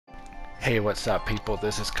Hey, what's up people?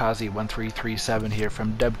 This is Kazi1337 here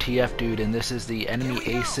from WTF Dude, and this is the Enemy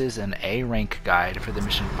Aces and A rank guide for the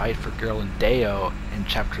mission Fight for Ghirlandaio in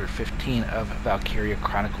Chapter 15 of Valkyria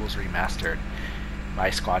Chronicles Remastered.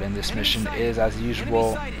 My squad in this mission is, as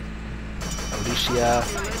usual, Alicia,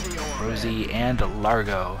 Rosie, and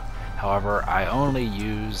Largo. However, I only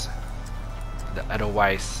use the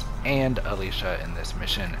Edelweiss and Alicia in this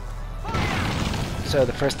mission. So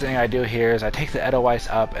the first thing I do here is I take the Edelweiss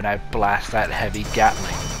up and I blast that heavy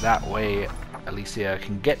Gatling. That way Alicia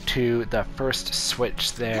can get to the first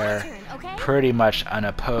switch there pretty much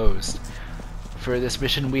unopposed. For this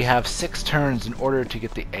mission we have 6 turns in order to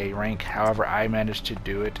get the A rank, however I managed to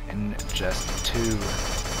do it in just 2.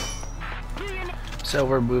 So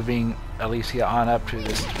we're moving Alicia on up to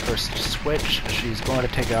this first switch. She's going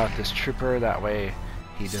to take out this trooper, that way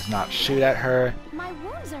he does not shoot at her. My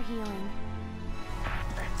wounds are healing.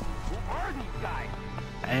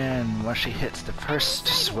 And once she hits the first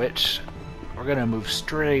switch, we're going to move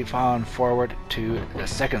straight on forward to the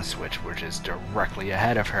second switch, which is directly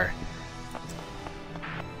ahead of her.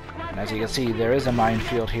 And as you can see, there is a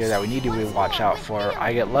minefield here that we need to really watch out for.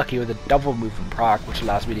 I get lucky with a double movement proc, which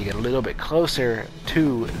allows me to get a little bit closer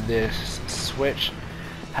to this switch.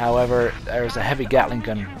 However, there's a heavy Gatling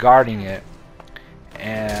gun guarding it,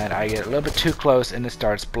 and I get a little bit too close and it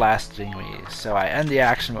starts blasting me. So I end the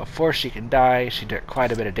action before she can die. She took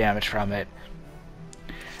quite a bit of damage from it.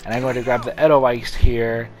 And I'm going to grab the Edelweiss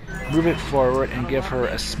here, move it forward, and give her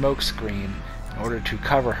a smoke screen in order to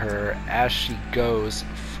cover her as she goes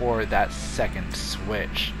for that second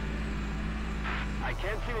switch. I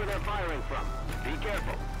can't see where they're firing from. Be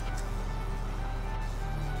careful.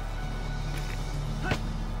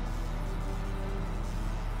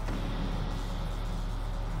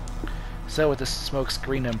 So with the smoke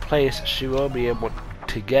screen in place, she will be able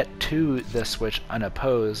to get to the switch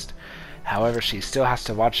unopposed. However, she still has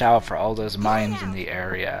to watch out for all those mines in the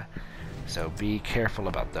area. So be careful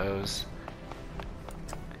about those.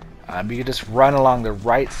 You can just run along the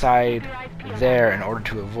right side there in order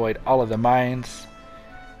to avoid all of the mines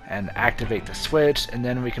and activate the switch, and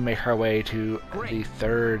then we can make our way to the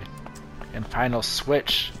third and final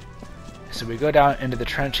switch. So we go down into the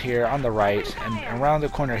trench here on the right, and around the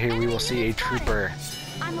corner here we will see a trooper.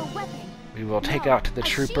 We will take out the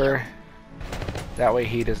trooper. That way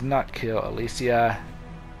he does not kill Alicia.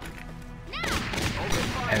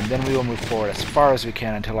 And then we will move forward as far as we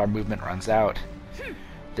can until our movement runs out.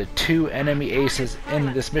 The 2 enemy aces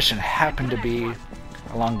in this mission happen to be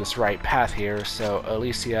along this right path here, so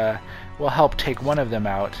Alicia will help take one of them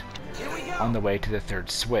out on the way to the third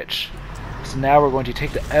switch. So now we're going to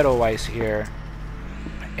take the Edelweiss here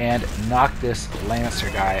and knock this Lancer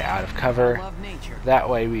guy out of cover. That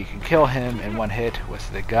way we can kill him in one hit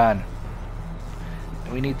with the gun.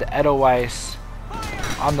 And we need the Edelweiss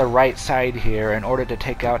on the right side here in order to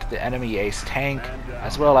take out the enemy ace tank,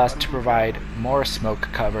 as well as to provide more smoke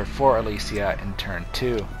cover for Alicia in turn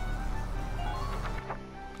 2.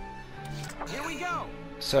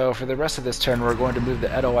 So for the rest of this turn we're going to move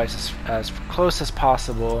the Edelweiss as close as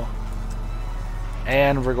possible,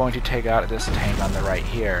 and we're going to take out this tank on the right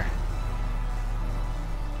here.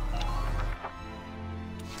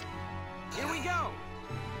 Here we go.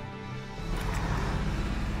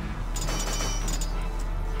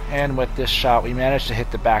 And with this shot we managed to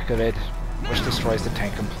hit the back of it, which destroys the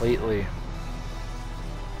tank completely.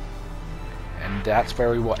 And that's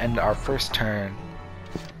where we will end our first turn.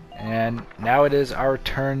 And now it is our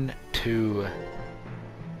turn 2.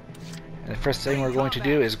 And the first thing we're going to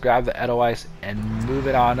do is grab the Edelweiss and move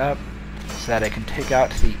it on up so that it can take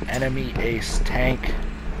out the enemy ace tank.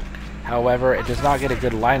 However, it does not get a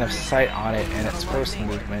good line of sight on it in its first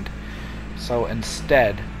movement, so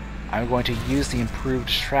instead I'm going to use the improved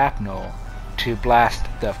shrapnel to blast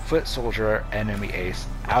the foot soldier enemy ace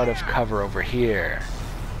out of cover over here.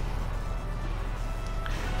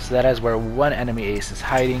 So that is where one enemy ace is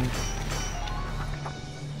hiding.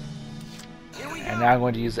 And now I'm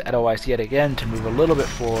going to use the Edelweiss yet again to move a little bit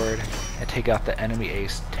forward and take out the enemy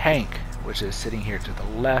ace tank, which is sitting here to the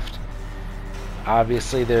left.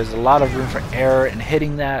 Obviously there's a lot of room for error in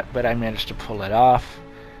hitting that, but I managed to pull it off.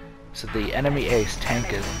 So the enemy ace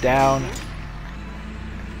tank is down.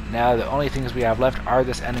 Now the only things we have left are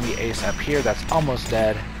this enemy ace up here that's almost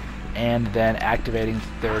dead, and then activating the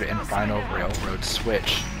third and final railroad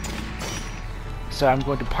switch. So I'm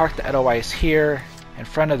going to park the Edelweiss here in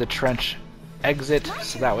front of the trench exit,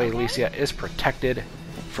 so that way Alicia is protected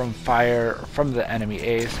from fire from the enemy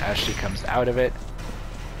ace as she comes out of it.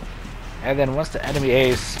 And then once the enemy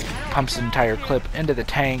ace pumps an entire clip into the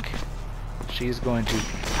tank, she's going to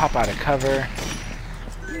pop out of cover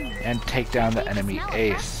and take down the enemy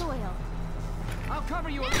ace. I'll cover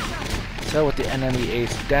you. So with the enemy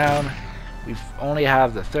ace down, we only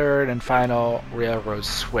have the third and final railroad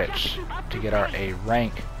switch to get our A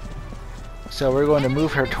rank. So we're going to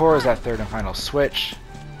move her towards that third and final switch.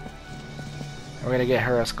 We're going to get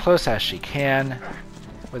her as close as she can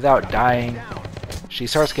without dying. She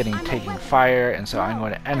starts taking fire, and so I'm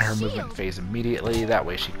going to end her movement phase immediately. That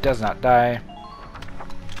way she does not die.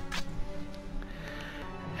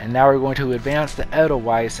 And now we're going to advance the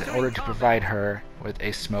Edelweiss in order to provide her with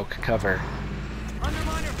a smoke cover.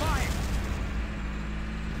 Undermine your fire.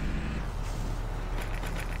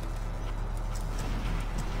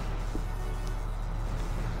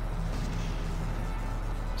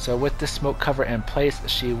 So with the smoke cover in place,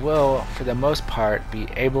 she will, for the most part, be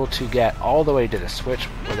able to get all the way to the switch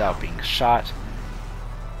without being shot.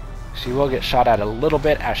 She will get shot at a little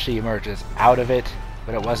bit as she emerges out of it,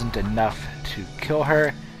 but it wasn't enough to kill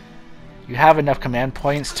her. You have enough command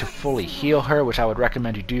points to fully heal her, which I would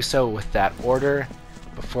recommend you do so with that order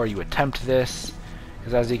before you attempt this.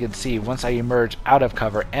 Because as you can see, once I emerge out of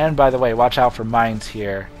cover, and by the way, watch out for mines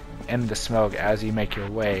here in the smoke as you make your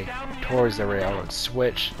way towards the railroad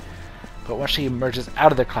switch. But once she emerges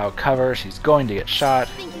out of the cloud cover, she's going to get shot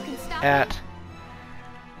at,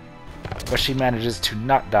 but she manages to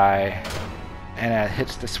not die and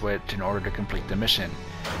hits the switch in order to complete the mission.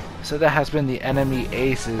 So that has been the Enemy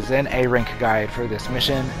Aces and A rank guide for this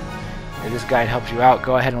mission. If this guide helped you out,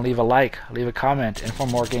 go ahead and leave a like, leave a comment, and for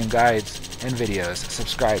more game guides and videos,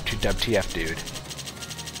 subscribe to WTF Dude.